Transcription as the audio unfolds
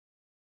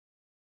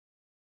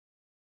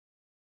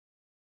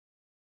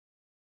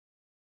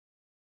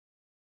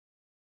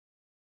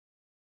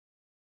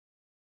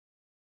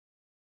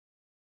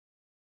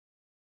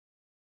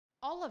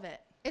All of it.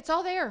 It's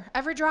all there,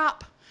 every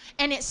drop.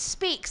 And it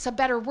speaks a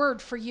better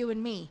word for you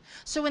and me.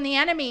 So when the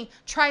enemy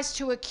tries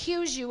to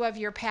accuse you of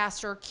your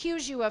past or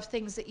accuse you of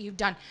things that you've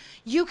done,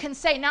 you can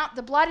say, now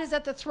the blood is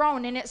at the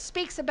throne and it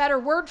speaks a better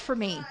word for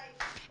me.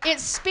 It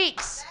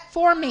speaks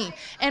for me.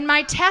 And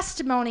my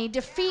testimony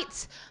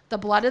defeats the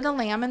blood of the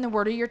Lamb, and the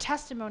word of your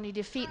testimony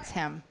defeats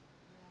him.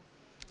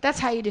 That's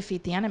how you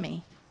defeat the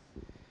enemy.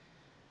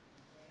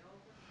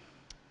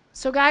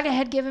 So God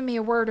had given me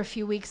a word a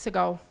few weeks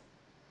ago.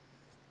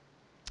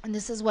 And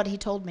this is what he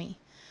told me.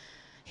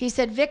 He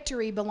said,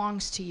 victory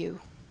belongs to you.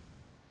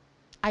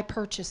 I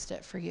purchased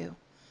it for you.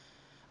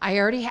 I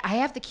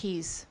have the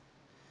keys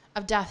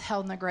of death, hell,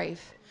 and the grave.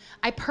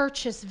 I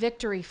purchased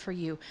victory for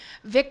you.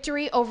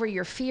 Victory over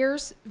your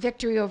fears,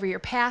 victory over your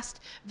past,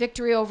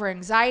 victory over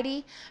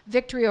anxiety,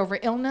 victory over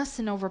illness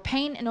and over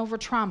pain and over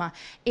trauma.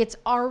 It's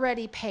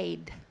already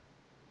paid.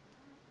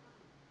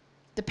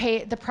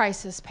 The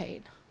price is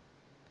paid.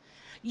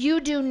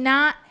 You do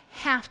not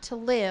have to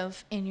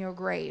live in your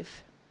grave.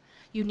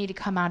 You need to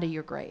come out of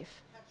your grave.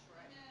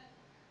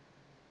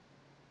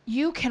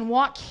 You can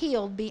walk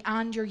healed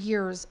beyond your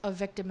years of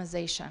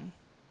victimization.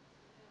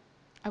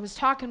 I was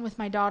talking with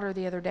my daughter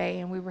the other day,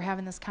 and we were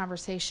having this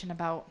conversation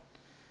about,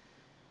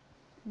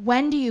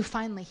 when do you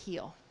finally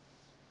heal?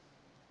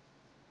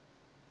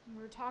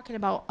 We were talking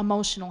about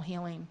emotional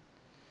healing.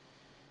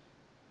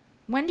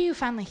 When do you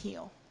finally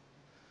heal?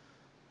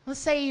 Let's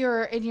say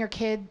you're in your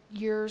kid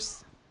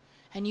years,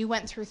 and you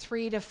went through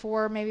 3 to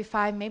 4, maybe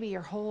 5, maybe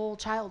your whole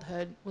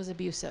childhood was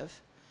abusive.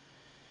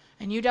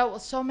 And you dealt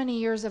with so many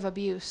years of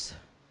abuse.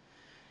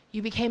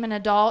 You became an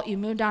adult, you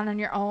moved on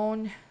your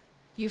own,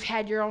 you've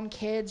had your own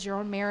kids, your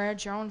own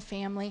marriage, your own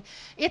family.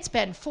 It's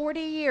been 40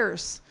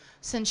 years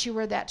since you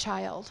were that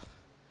child.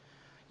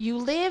 You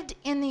lived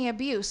in the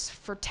abuse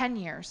for 10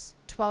 years,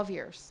 12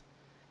 years,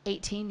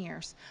 18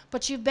 years,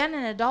 but you've been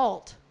an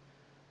adult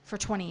for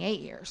 28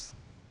 years.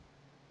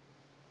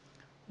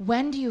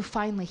 When do you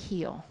finally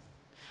heal?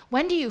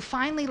 When do you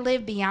finally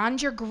live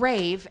beyond your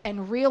grave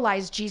and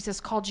realize Jesus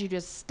called you to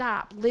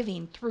stop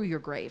living through your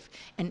grave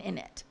and in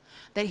it?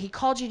 That he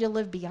called you to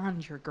live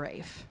beyond your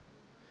grave.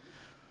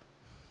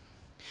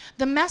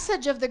 The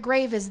message of the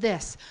grave is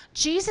this.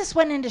 Jesus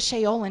went into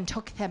Sheol and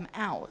took them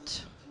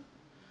out.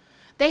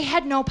 They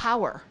had no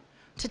power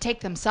to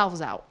take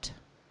themselves out.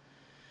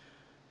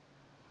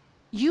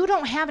 You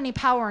don't have any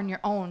power on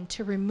your own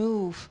to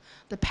remove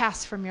the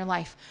past from your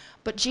life,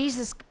 but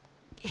Jesus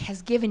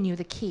has given you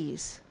the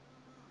keys.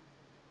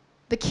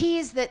 The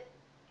keys that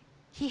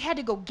he had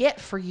to go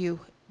get for you,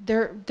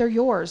 they're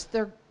yours.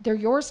 They're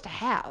yours to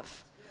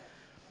have.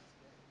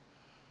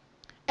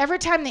 Every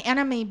time the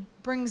enemy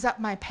brings up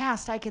my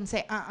past, I can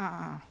say,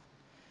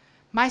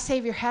 My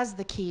Savior has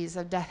the keys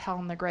of death, hell,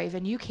 and the grave,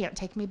 and you can't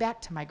take me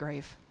back to my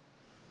grave.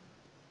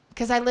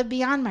 Because I live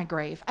beyond my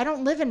grave. I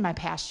don't live in my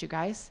past, you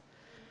guys.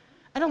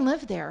 I don't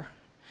live there.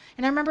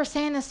 And I remember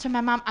saying this to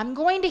my mom, I'm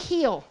going to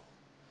heal.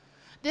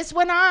 This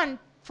went on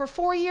for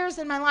 4 years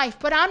in my life,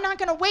 but I'm not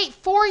going to wait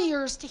 4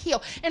 years to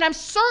heal. And I'm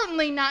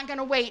certainly not going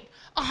to wait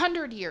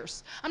 100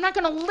 years. I'm not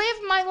going to live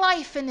my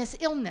life in this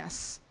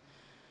illness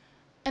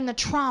and the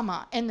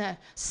trauma and the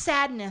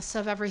sadness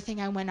of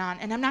everything I went on.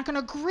 And I'm not going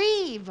to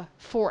grieve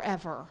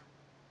forever.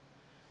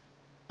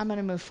 I'm going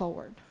to move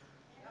forward.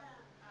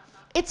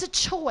 It's a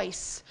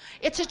choice.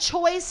 It's a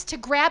choice to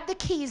grab the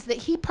keys that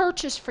he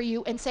purchased for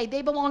you and say,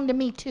 they belong to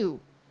me too.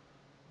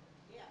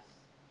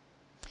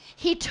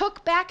 He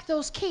took back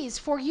those keys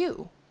for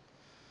you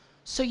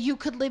so you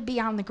could live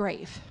beyond the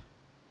grave,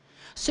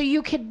 so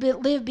you could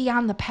live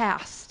beyond the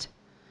past.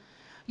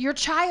 Your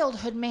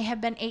childhood may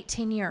have been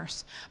 18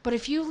 years, but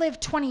if you live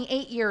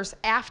 28 years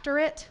after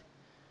it,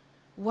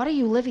 what are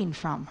you living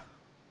from?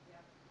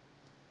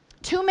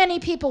 Too many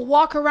people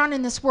walk around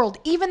in this world,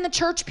 even the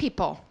church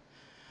people.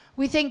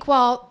 We think,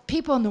 well,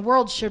 people in the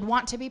world should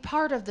want to be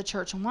part of the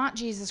church and want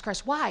Jesus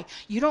Christ. Why?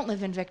 You don't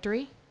live in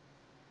victory.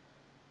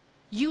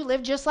 You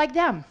live just like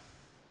them.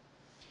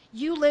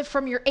 You live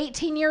from your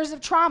 18 years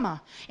of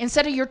trauma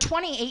instead of your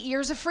 28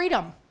 years of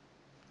freedom.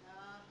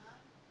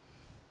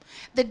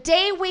 The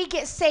day we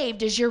get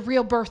saved is your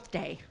real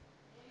birthday.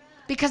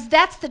 Because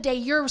that's the day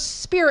your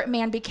spirit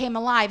man became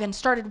alive and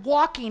started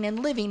walking and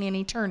living in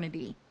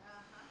eternity.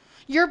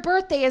 Your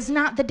birthday is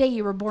not the day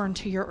you were born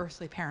to your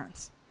earthly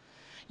parents.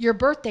 Your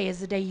birthday is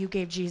the day you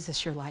gave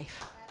Jesus your life.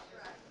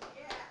 That's right.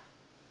 Yeah.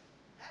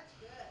 That's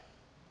good.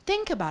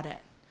 Think about it.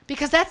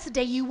 Because that's the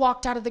day you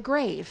walked out of the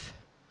grave.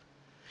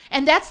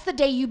 And that's the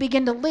day you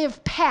begin to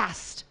live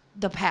past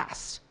the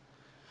past.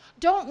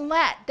 Don't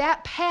let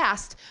that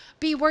past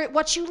be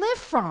what you live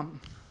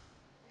from.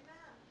 Amen.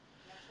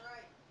 That's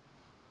right.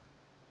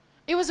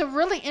 It was a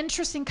really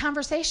interesting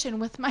conversation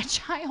with my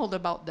child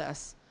about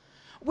this.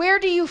 Where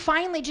do you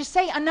finally just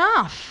say,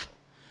 enough?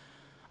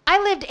 I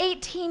lived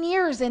 18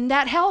 years in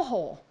that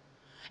hellhole,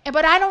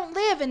 but I don't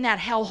live in that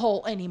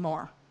hellhole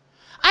anymore.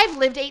 I've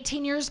lived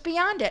 18 years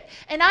beyond it,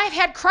 and I've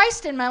had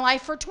Christ in my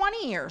life for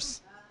 20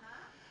 years.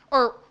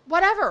 Or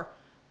whatever.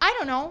 I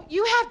don't know.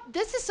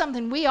 This is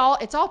something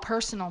it's all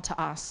personal to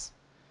us.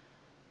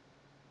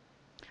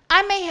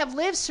 I may have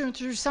lived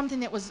through something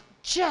that was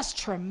just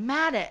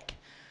traumatic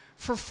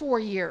for 4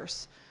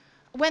 years.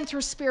 Went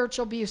through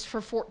spiritual abuse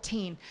for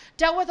 14.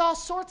 Dealt with all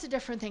sorts of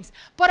different things.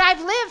 But I've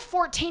lived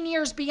 14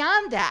 years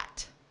beyond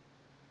that.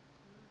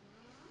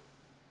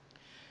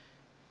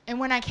 And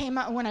when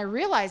I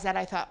realized that,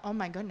 I thought, oh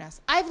my goodness,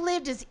 I've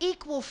lived as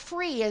equal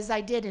free as I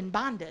did in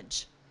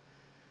bondage.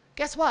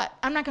 Guess what?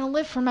 I'm not going to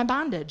live from my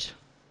bondage.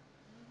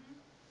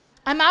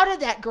 I'm out of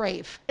that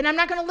grave, and I'm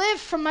not going to live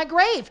from my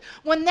grave.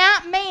 When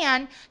that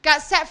man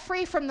got set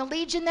free from the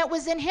legion that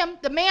was in him,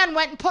 the man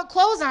went and put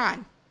clothes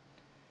on.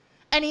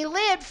 And he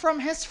lived from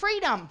his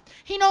freedom.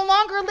 He no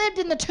longer lived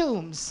in the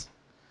tombs.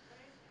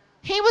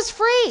 He was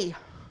free.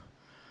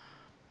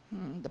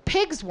 The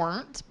pigs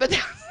weren't, but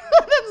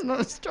that's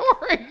another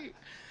story.